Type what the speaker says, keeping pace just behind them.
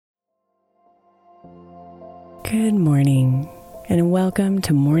Good morning, and welcome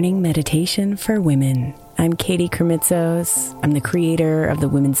to Morning Meditation for Women. I'm Katie Kremitzos. I'm the creator of the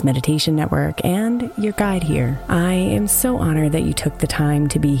Women's Meditation Network and your guide here. I am so honored that you took the time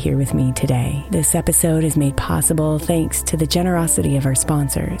to be here with me today. This episode is made possible thanks to the generosity of our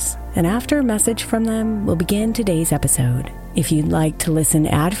sponsors. And after a message from them, we'll begin today's episode. If you'd like to listen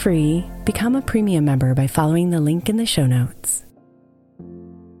ad-free, become a premium member by following the link in the show notes.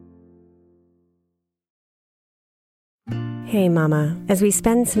 Hey Mama, as we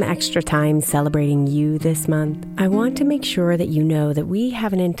spend some extra time celebrating you this month, I want to make sure that you know that we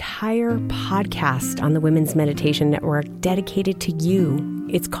have an entire podcast on the Women's Meditation Network dedicated to you.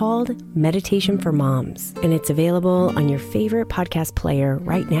 It's called Meditation for Moms, and it's available on your favorite podcast player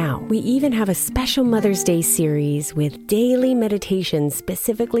right now. We even have a special Mother's Day series with daily meditations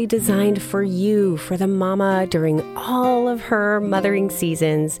specifically designed for you, for the mama, during all of her mothering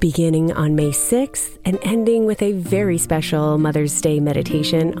seasons, beginning on May 6th and ending with a very special Mother's Day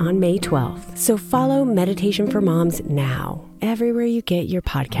meditation on May 12th. So follow Meditation for Moms now, everywhere you get your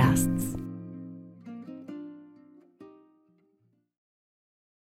podcasts.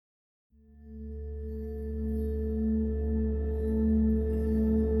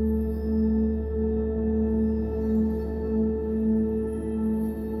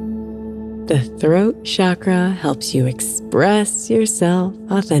 The throat chakra helps you express yourself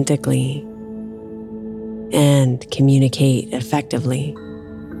authentically and communicate effectively.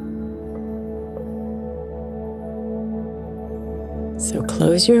 So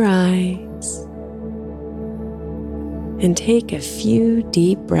close your eyes and take a few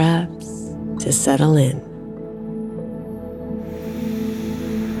deep breaths to settle in.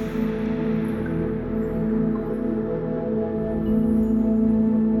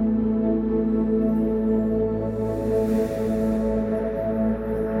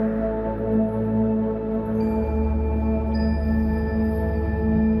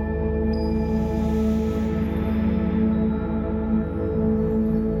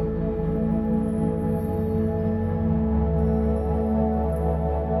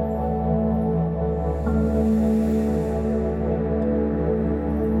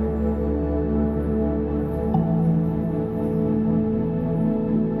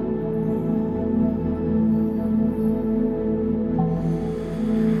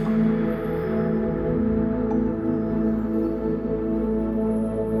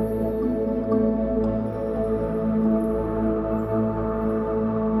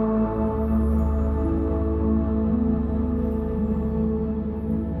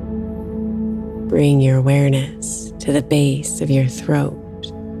 Bring your awareness to the base of your throat,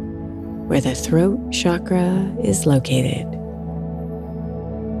 where the throat chakra is located.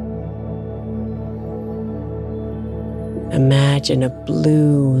 Imagine a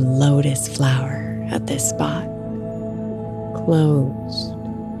blue lotus flower at this spot, closed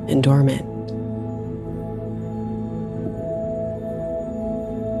and dormant.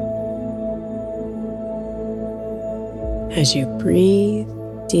 As you breathe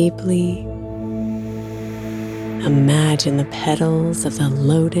deeply, imagine the petals of the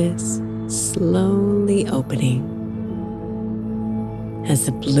lotus slowly opening as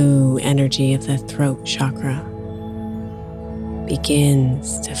the blue energy of the throat chakra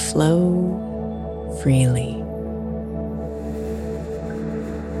begins to flow freely.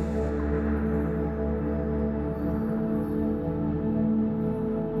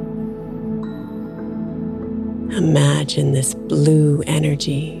 Imagine this blue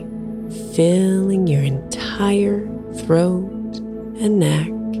energy filling your entire throat and neck,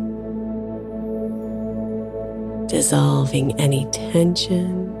 dissolving any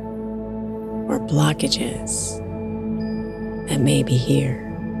tension or blockages that may be here.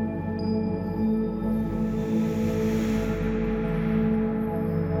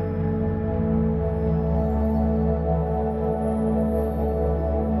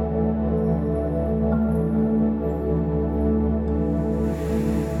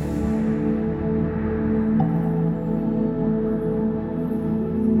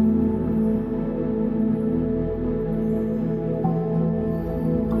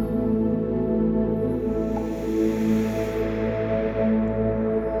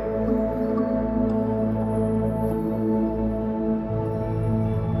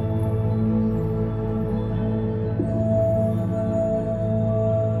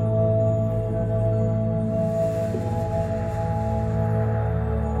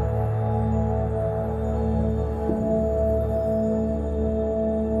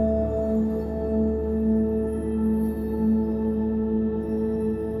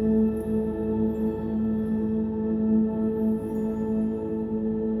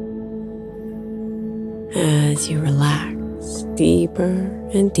 as you relax deeper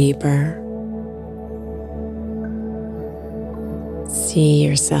and deeper. See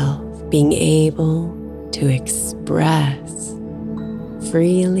yourself being able to express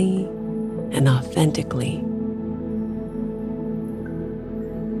freely and authentically.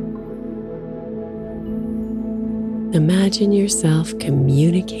 Imagine yourself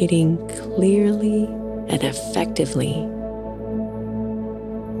communicating clearly and effectively,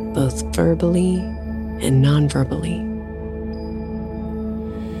 both verbally and non-verbally.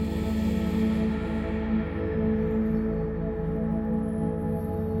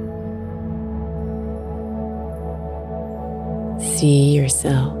 See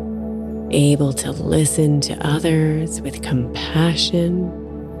yourself able to listen to others with compassion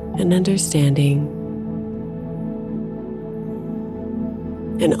and understanding,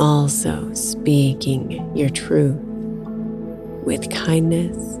 and also speaking your truth with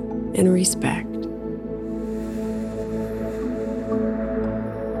kindness and respect.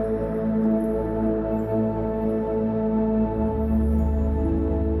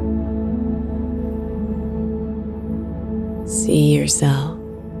 See yourself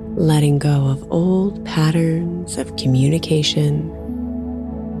letting go of old patterns of communication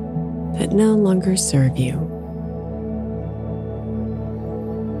that no longer serve you,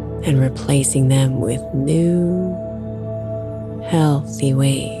 and replacing them with new, healthy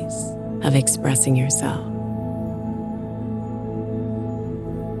ways of expressing yourself.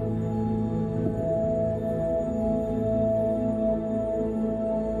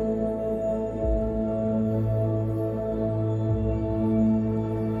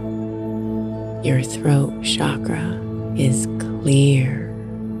 Your throat chakra is clear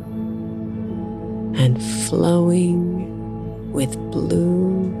and flowing with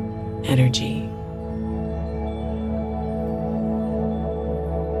blue energy.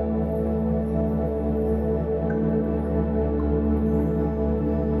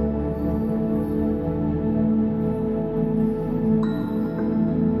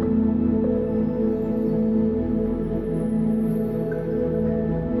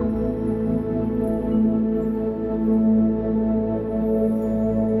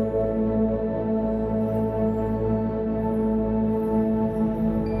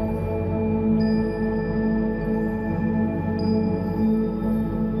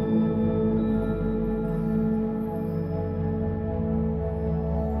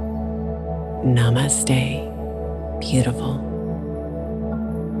 Namaste, beautiful.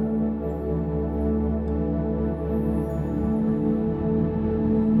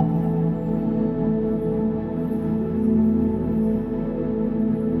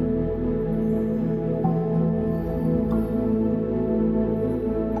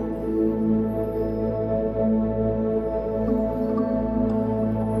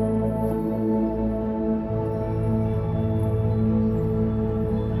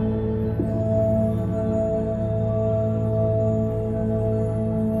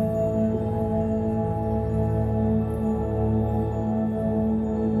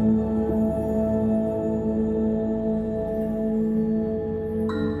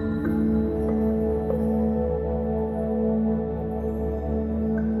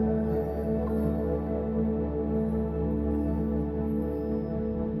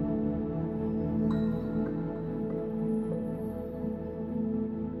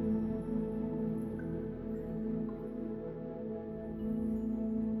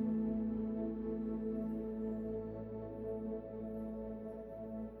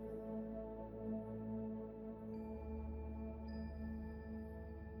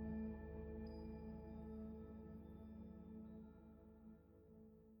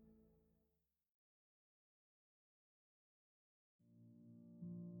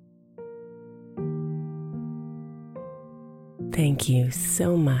 Thank you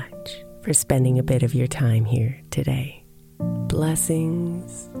so much for spending a bit of your time here today.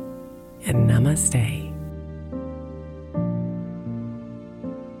 Blessings and namaste.